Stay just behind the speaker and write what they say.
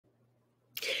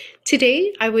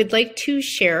Today, I would like to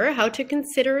share how to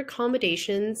consider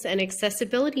accommodations and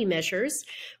accessibility measures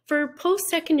for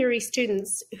post-secondary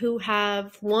students who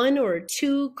have one or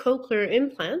two cochlear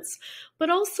implants, but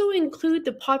also include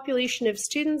the population of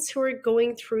students who are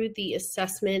going through the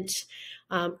assessment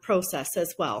process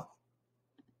as well.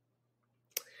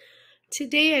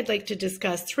 Today, I'd like to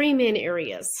discuss three main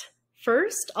areas.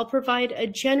 First, I'll provide a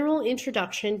general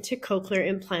introduction to cochlear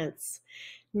implants.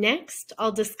 Next,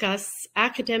 I'll discuss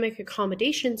academic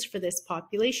accommodations for this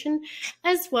population,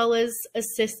 as well as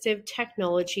assistive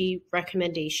technology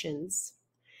recommendations.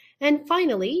 And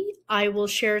finally, I will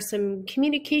share some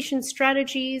communication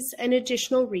strategies and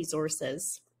additional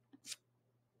resources.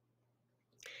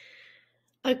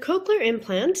 A cochlear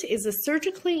implant is a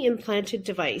surgically implanted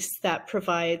device that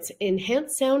provides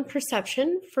enhanced sound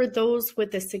perception for those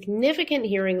with a significant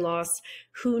hearing loss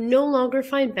who no longer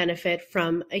find benefit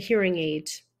from a hearing aid.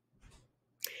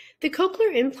 The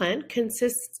cochlear implant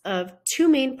consists of two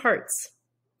main parts: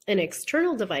 an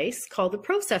external device called a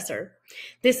processor.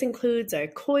 This includes a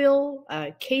coil,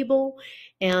 a cable,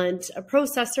 and a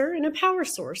processor and a power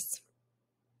source.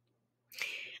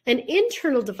 An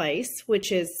internal device,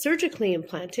 which is surgically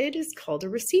implanted, is called a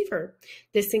receiver.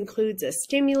 This includes a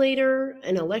stimulator,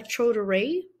 an electrode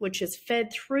array, which is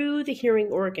fed through the hearing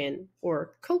organ,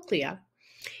 or cochlea.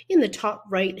 In the top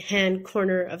right-hand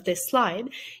corner of this slide,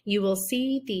 you will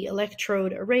see the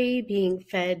electrode array being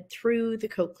fed through the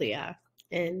cochlea.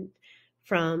 And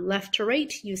from left to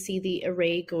right, you see the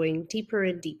array going deeper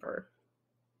and deeper.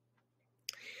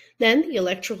 Then the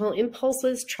electrical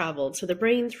impulses travel to the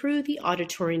brain through the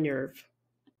auditory nerve.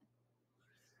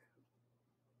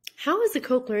 How is a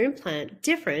cochlear implant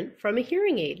different from a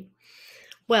hearing aid?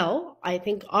 Well, I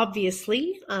think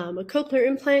obviously a cochlear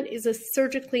implant is a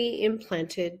surgically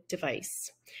implanted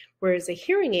device, whereas a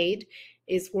hearing aid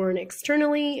is worn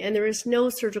externally and there is no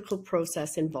surgical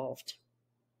process involved.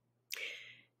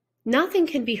 Nothing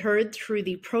can be heard through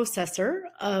the processor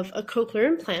of a cochlear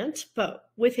implant, but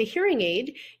with a hearing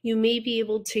aid, you may be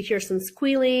able to hear some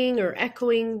squealing or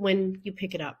echoing when you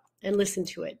pick it up and listen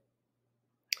to it.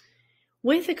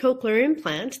 With a cochlear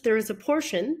implant, there is a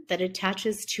portion that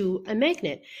attaches to a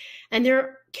magnet, and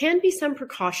there can be some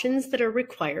precautions that are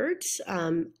required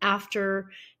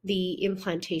after the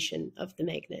implantation of the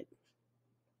magnet.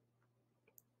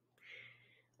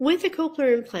 With a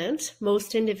cochlear implant,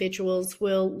 most individuals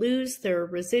will lose their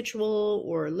residual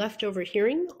or leftover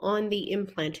hearing on the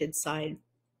implanted side.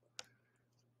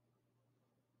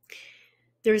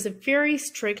 There's a very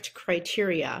strict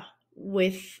criteria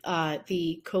with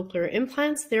the cochlear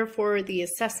implants, therefore the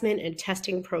assessment and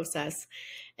testing process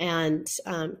and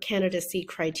candidacy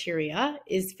criteria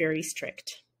is very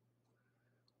strict.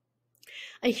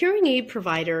 A hearing aid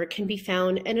provider can be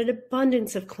found in an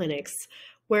abundance of clinics,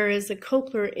 whereas a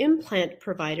cochlear implant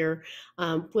provider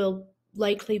will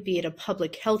likely be at a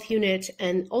public health unit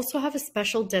and also have a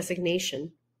special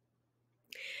designation.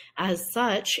 As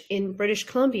such, in British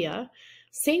Columbia,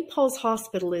 St. Paul's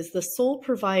Hospital is the sole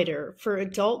provider for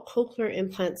adult cochlear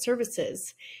implant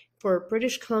services for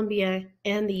British Columbia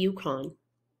and the Yukon.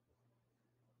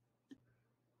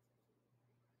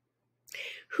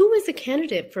 Who is a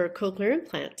candidate for a cochlear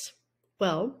implant?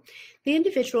 Well, the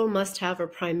individual must have a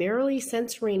primarily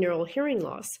sensorineural hearing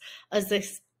loss of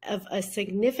a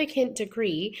significant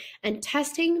degree, and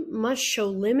testing must show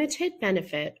limited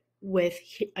benefit with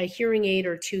a hearing aid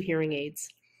or two hearing aids.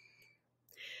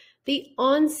 The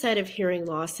onset of hearing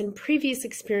loss and previous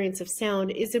experience of sound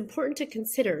is important to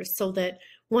consider so that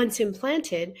once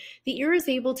implanted, the ear is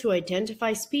able to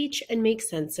identify speech and make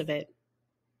sense of it.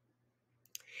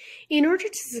 In order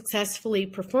to successfully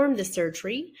perform the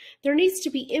surgery, there needs to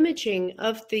be imaging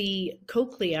of the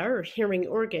cochlea or hearing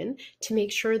organ to make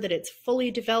sure that it's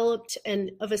fully developed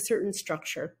and of a certain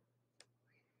structure.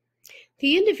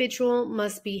 The individual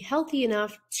must be healthy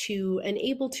enough to and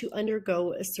able to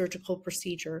undergo a surgical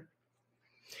procedure.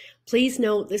 Please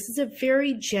note this is a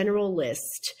very general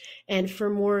list, and for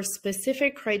more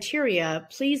specific criteria,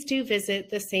 please do visit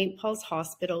the St. Paul's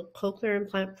Hospital Cochlear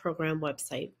Implant Program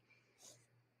website.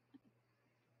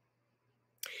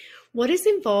 What is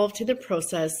involved in the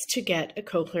process to get a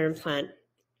cochlear implant?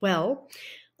 Well,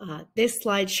 this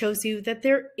slide shows you that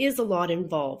there is a lot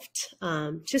involved.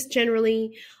 Just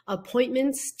generally,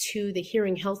 appointments to the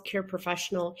hearing healthcare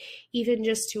professional, even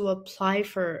just to apply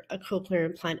for a cochlear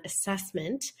implant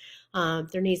assessment.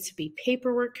 There needs to be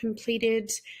paperwork completed.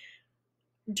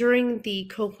 During the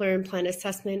cochlear implant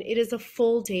assessment, it is a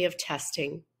full day of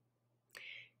testing.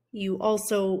 You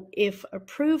also, if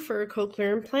approved for a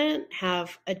cochlear implant,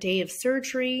 have a day of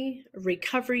surgery,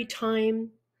 recovery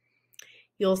time.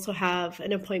 You also have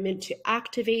an appointment to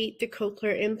activate the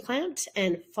cochlear implant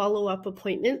and follow-up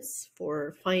appointments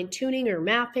for fine-tuning or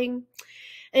mapping,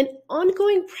 and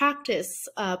ongoing practice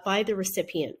by the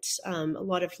recipient, a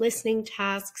lot of listening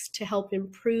tasks to help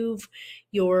improve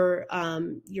your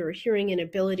hearing and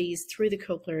abilities through the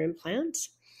cochlear implant,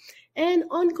 and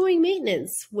ongoing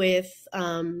maintenance with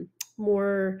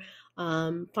more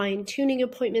fine-tuning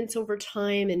appointments over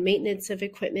time and maintenance of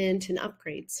equipment and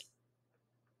upgrades.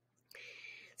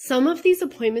 Some of these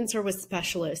appointments are with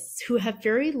specialists who have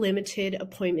very limited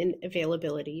appointment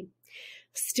availability.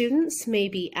 Students may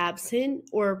be absent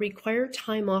or require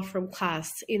time off from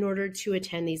class in order to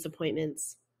attend these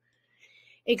appointments.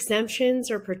 Exemptions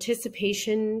or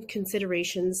participation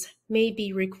considerations may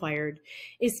be required,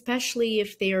 especially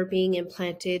if they are being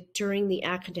implanted during the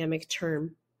academic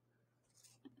term.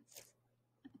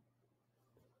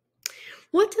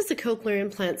 What does a cochlear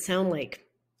implant sound like?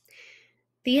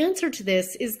 The answer to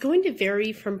this is going to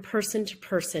vary from person to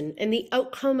person, and the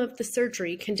outcome of the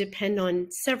surgery can depend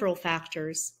on several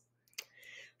factors.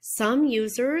 Some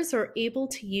users are able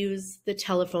to use the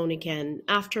telephone again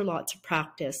after lots of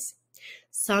practice.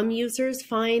 Some users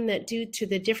find that due to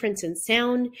the difference in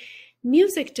sound,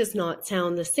 music does not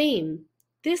sound the same.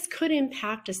 This could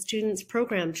impact a student's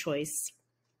program choice.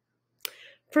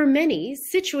 For many,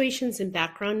 situations in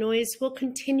background noise will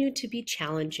continue to be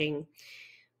challenging.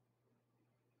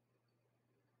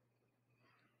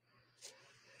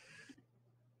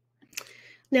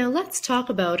 Now let's talk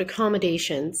about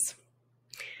accommodations.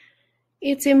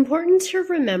 It's important to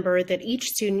remember that each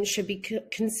student should be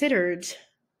considered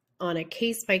on a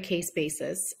case-by-case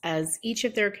basis, as each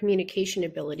of their communication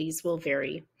abilities will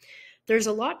vary. There's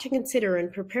a lot to consider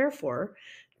and prepare for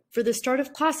the start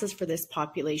of classes for this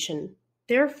population.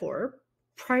 Therefore,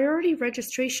 priority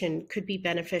registration could be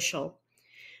beneficial.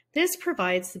 This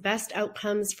provides the best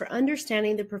outcomes for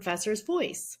understanding the professor's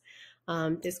voice.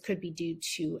 This could be due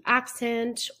to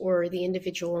accent, or the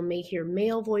individual may hear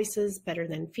male voices better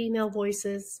than female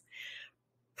voices.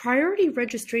 Priority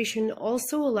registration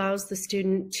also allows the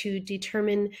student to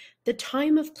determine the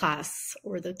time of class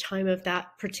or the time of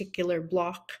that particular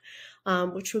block,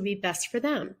 which would be best for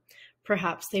them.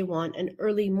 Perhaps they want an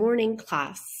early morning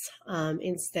class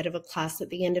instead of a class at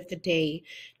the end of the day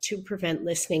to prevent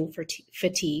listening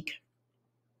fatigue.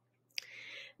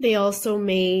 They also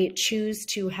may choose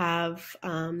to have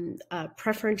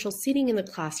preferential seating in the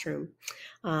classroom.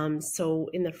 So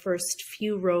in the first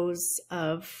few rows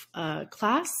of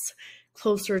class,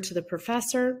 closer to the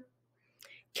professor.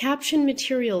 Caption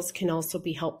materials can also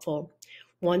be helpful.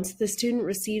 Once the student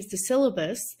receives the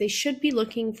syllabus, they should be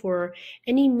looking for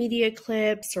any media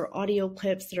clips or audio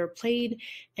clips that are played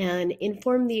and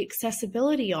inform the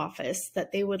accessibility office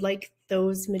that they would like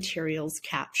those materials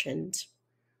captioned.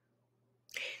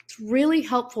 It's really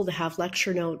helpful to have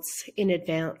lecture notes in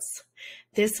advance.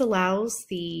 This allows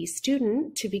the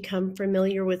student to become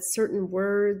familiar with certain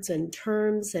words and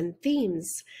terms and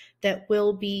themes that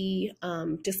will be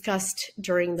discussed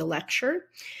during the lecture,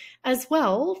 as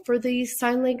well for the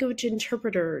sign language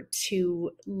interpreter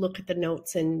to look at the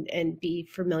notes and be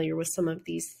familiar with some of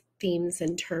these themes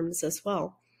and terms as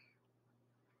well.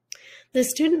 The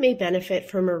student may benefit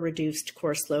from a reduced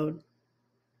course load.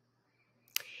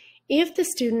 If the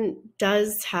student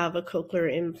does have a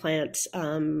cochlear implant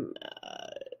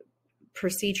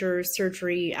procedure,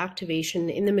 surgery, activation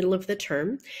in the middle of the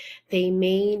term, they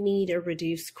may need a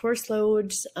reduced course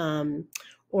load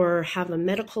or have a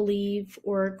medical leave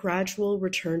or a gradual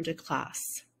return to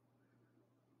class.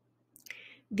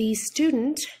 The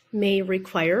student may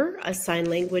require a sign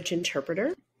language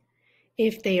interpreter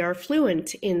if they are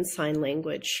fluent in sign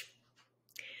language.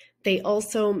 They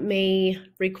also may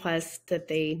request that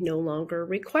they no longer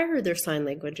require their sign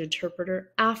language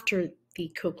interpreter after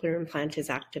the cochlear implant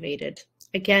is activated.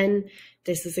 Again,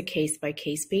 this is a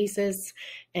case-by-case basis,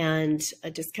 and a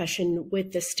discussion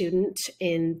with the student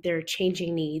in their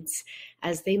changing needs,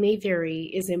 as they may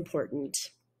vary, is important.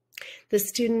 The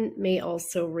student may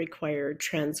also require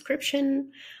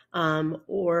transcription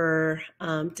or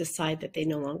decide that they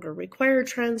no longer require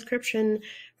transcription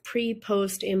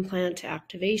pre-post implant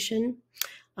activation.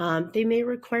 They may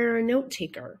require a note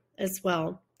taker as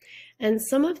well. And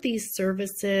some of these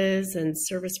services and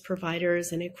service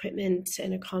providers and equipment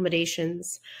and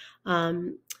accommodations,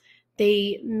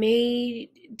 they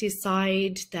may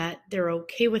decide that they're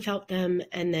okay without them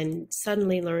and then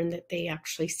suddenly learn that they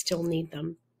actually still need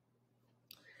them.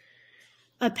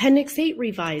 Appendix 8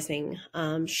 revising.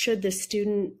 Should the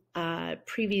student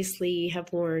previously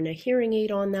have worn a hearing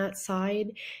aid on that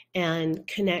side and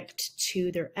connect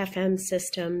to their FM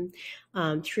system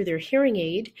through their hearing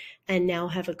aid and now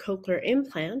have a cochlear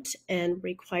implant and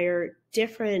require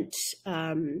different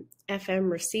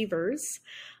FM receivers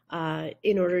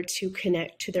in order to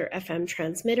connect to their FM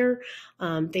transmitter,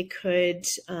 they could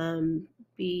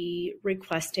be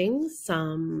requesting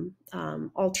some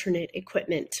alternate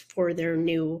equipment for their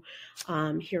new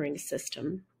hearing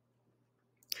system.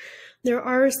 There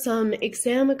are some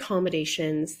exam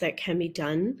accommodations that can be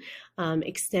done,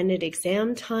 extended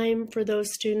exam time for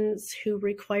those students who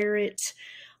require it,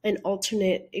 an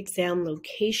alternate exam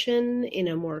location in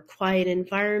a more quiet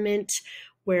environment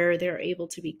where they're able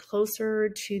to be closer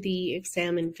to the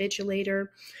exam invigilator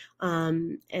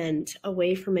and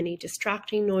away from any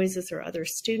distracting noises or other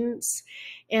students,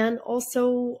 and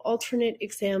also alternate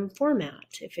exam format.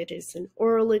 If it is an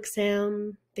oral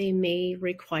exam, they may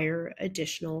require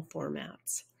additional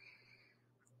formats.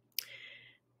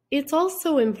 It's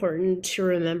also important to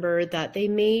remember that they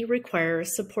may require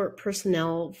support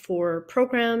personnel for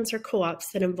programs or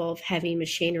co-ops that involve heavy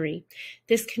machinery.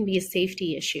 This can be a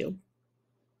safety issue.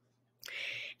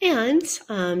 And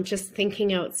just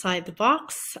thinking outside the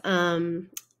box,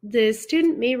 the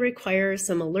student may require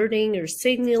some alerting or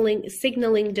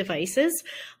signaling devices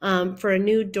for a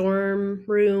new dorm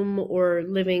room or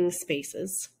living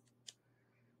spaces.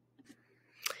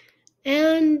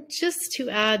 And just to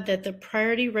add that the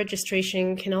priority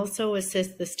registration can also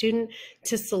assist the student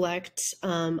to select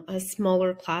a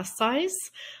smaller class size.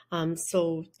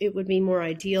 So it would be more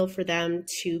ideal for them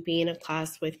to be in a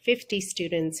class with 50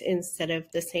 students instead of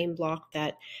the same block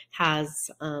that has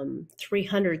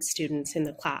 300 students in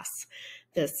the class.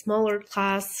 The smaller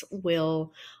class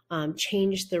will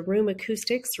change the room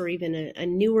acoustics, or even a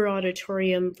newer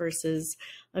auditorium versus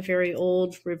a very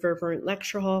old reverberant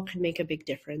lecture hall can make a big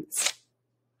difference.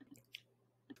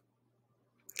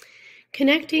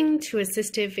 Connecting to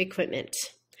assistive equipment.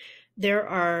 There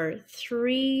are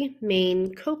 3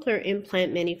 main cochlear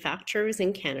implant manufacturers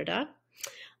in Canada,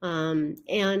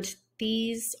 and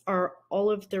these are all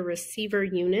of the receiver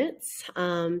units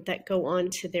that go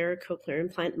onto their cochlear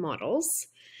implant models.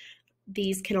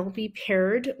 These can all be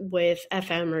paired with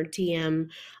FM or DM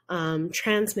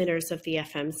transmitters of the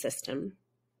FM system.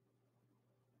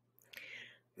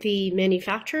 The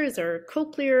manufacturers are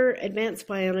Cochlear, Advanced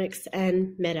Bionics,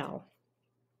 and Medel.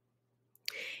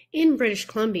 In British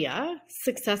Columbia,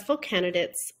 successful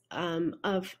candidates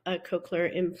of a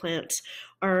cochlear implant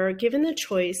are given the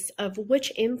choice of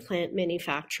which implant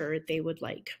manufacturer they would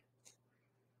like.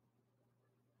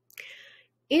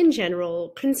 In general,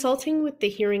 consulting with the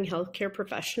hearing healthcare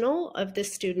professional of the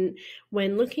student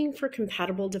when looking for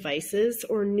compatible devices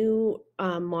or new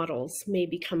models may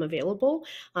become available.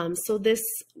 So this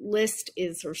list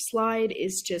or slide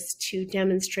is just to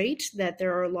demonstrate that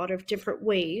there are a lot of different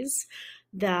ways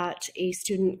that a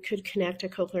student could connect a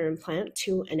cochlear implant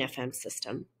to an FM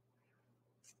system.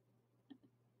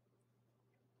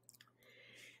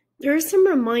 There are some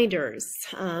reminders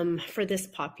for this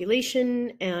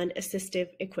population and assistive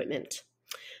equipment.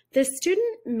 The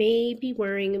student may be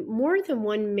wearing more than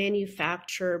one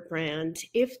manufacturer brand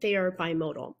if they are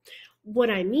bimodal. What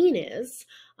I mean is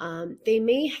they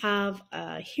may have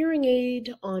a hearing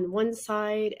aid on one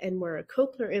side and wear a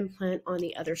cochlear implant on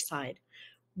the other side.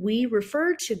 We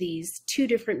refer to these 2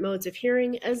 different modes of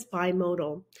hearing as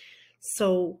bimodal.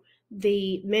 So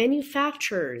the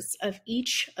manufacturers of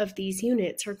each of these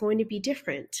units are going to be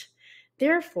different.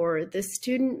 Therefore, the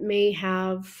student may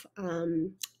have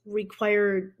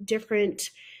required different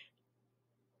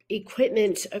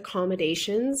equipment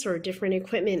accommodations or different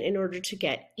equipment in order to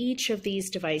get each of these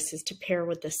devices to pair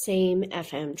with the same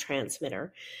FM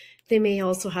transmitter. They may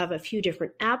also have a few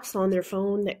different apps on their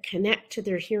phone that connect to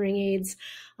their hearing aids.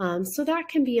 So that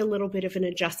can be a little bit of an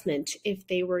adjustment if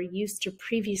they were used to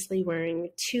previously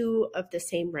wearing 2 of the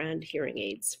same brand hearing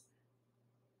aids.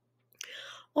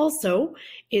 Also,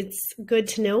 it's good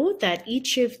to know that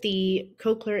each of the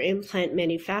cochlear implant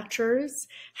manufacturers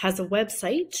has a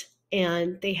website,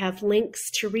 and they have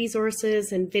links to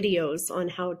resources and videos on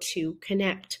how to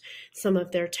connect some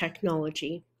of their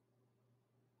technology.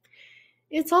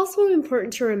 It's also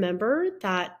important to remember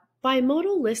that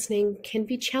bimodal listening can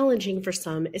be challenging for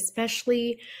some,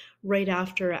 especially right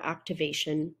after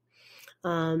activation.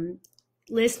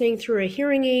 Listening through a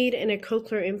hearing aid and a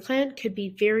cochlear implant could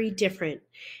be very different.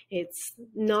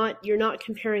 You're not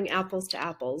comparing apples to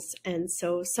apples. And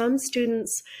so some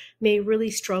students may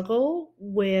really struggle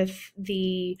with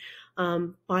the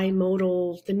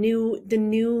bimodal, the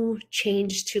new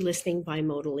change to listening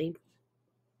bimodally.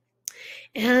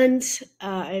 And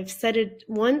I've said it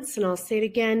once and I'll say it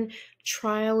again,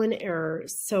 trial and error.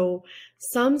 So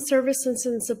some services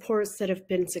and supports that have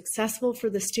been successful for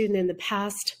the student in the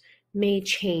past may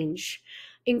change.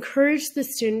 Encourage the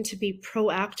student to be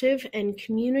proactive and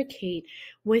communicate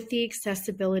with the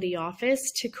accessibility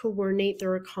office to coordinate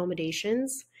their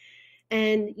accommodations.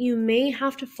 And you may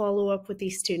have to follow up with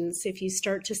these students if you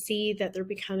start to see that they're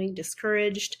becoming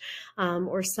discouraged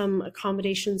or some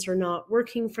accommodations are not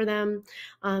working for them.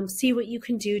 See what you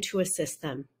can do to assist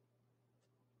them.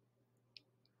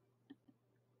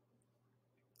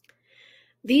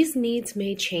 These needs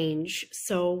may change.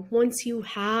 So once you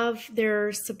have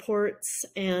their supports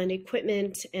and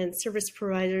equipment and service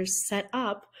providers set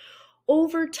up,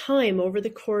 over time, over the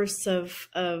course of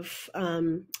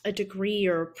a degree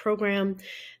or program,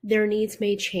 their needs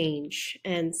may change.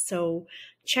 And so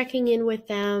checking in with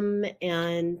them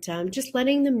and just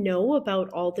letting them know about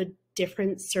all the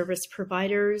different service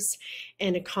providers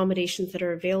and accommodations that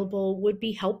are available would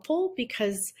be helpful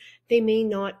because they may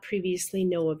not previously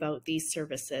know about these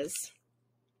services.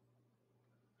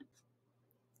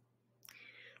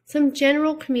 Some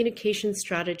general communication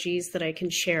strategies that I can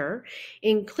share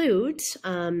include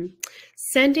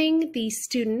sending the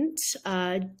student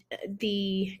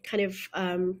the kind of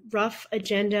rough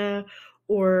agenda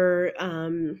or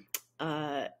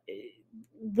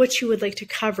what you would like to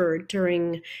cover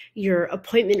during your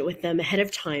appointment with them ahead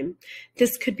of time.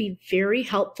 This could be very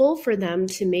helpful for them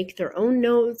to make their own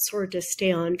notes or to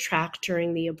stay on track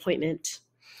during the appointment.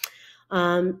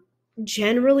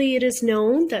 Generally, it is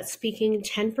known that speaking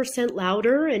 10%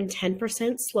 louder and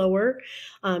 10% slower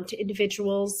to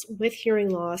individuals with hearing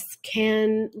loss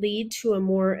can lead to a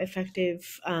more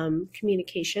effective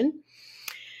communication.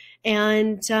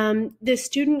 And the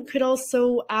student could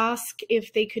also ask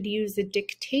if they could use a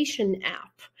dictation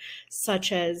app,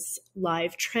 such as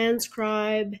Live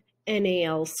Transcribe,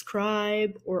 NAL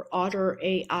Scribe, or Otter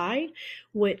AI,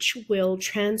 which will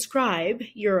transcribe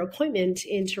your appointment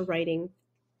into writing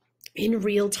in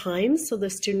real time so the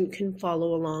student can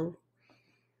follow along.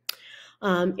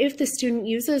 If the student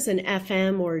uses an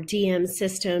FM or DM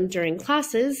system during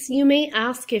classes, you may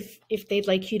ask if they'd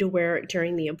like you to wear it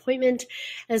during the appointment,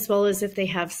 as well as if they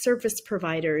have service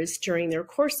providers during their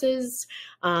courses.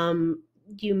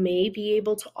 You may be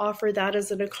able to offer that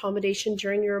as an accommodation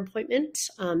during your appointment.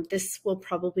 This will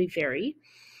probably vary.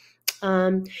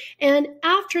 And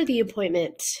after the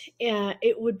appointment,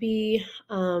 it would be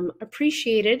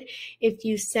appreciated if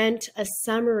you sent a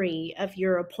summary of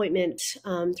your appointment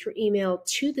through email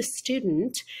to the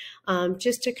student,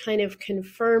 just to kind of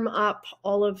confirm up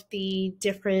all of the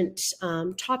different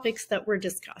topics that were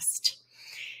discussed.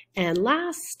 And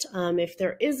last, if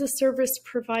there is a service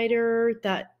provider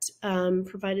that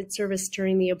provided service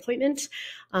during the appointment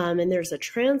and there's a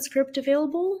transcript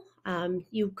available,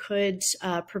 you could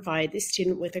provide the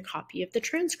student with a copy of the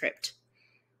transcript.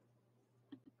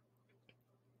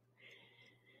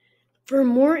 For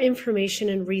more information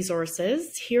and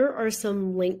resources, here are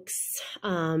some links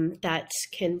that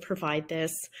can provide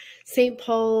this. St.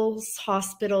 Paul's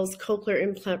Hospital's Cochlear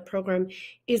Implant Program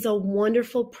is a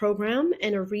wonderful program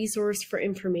and a resource for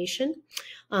information.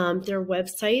 Their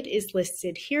website is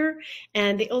listed here,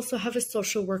 and they also have a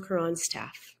social worker on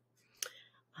staff.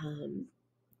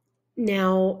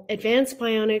 Now, Advanced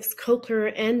Bionics,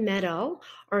 Cochlear, and Medal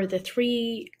are the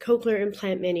three cochlear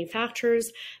implant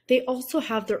manufacturers. They also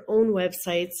have their own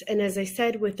websites, and as I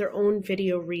said, with their own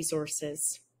video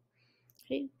resources.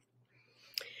 Okay.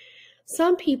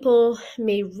 Some people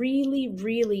may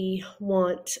really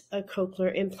want a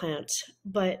cochlear implant,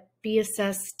 but be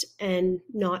assessed and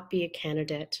not be a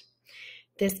candidate.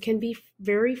 This can be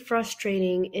very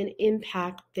frustrating and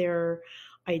impact their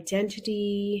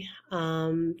identity,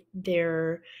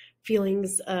 their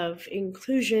feelings of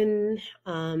inclusion,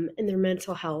 and their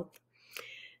mental health.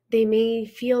 They may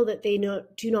feel that they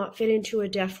do not fit into a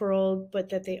deaf world, but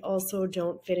that they also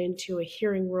don't fit into a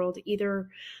hearing world either.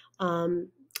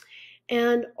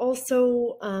 And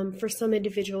also for some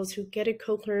individuals who get a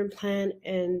cochlear implant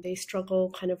and they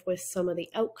struggle kind of with some of the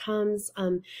outcomes,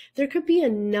 there could be a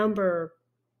number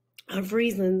of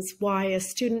reasons why a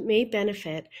student may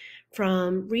benefit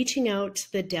from reaching out to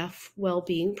the Deaf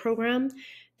Wellbeing Program.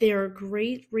 They're a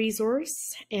great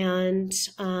resource, and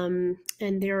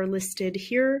they're listed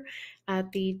here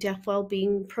at the Deaf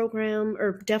Wellbeing Program,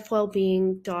 or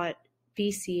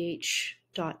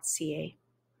deafwellbeing.bch.ca.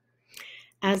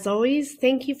 As always,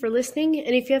 thank you for listening,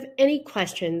 and if you have any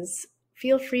questions,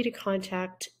 feel free to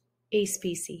contact ACE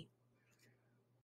BC.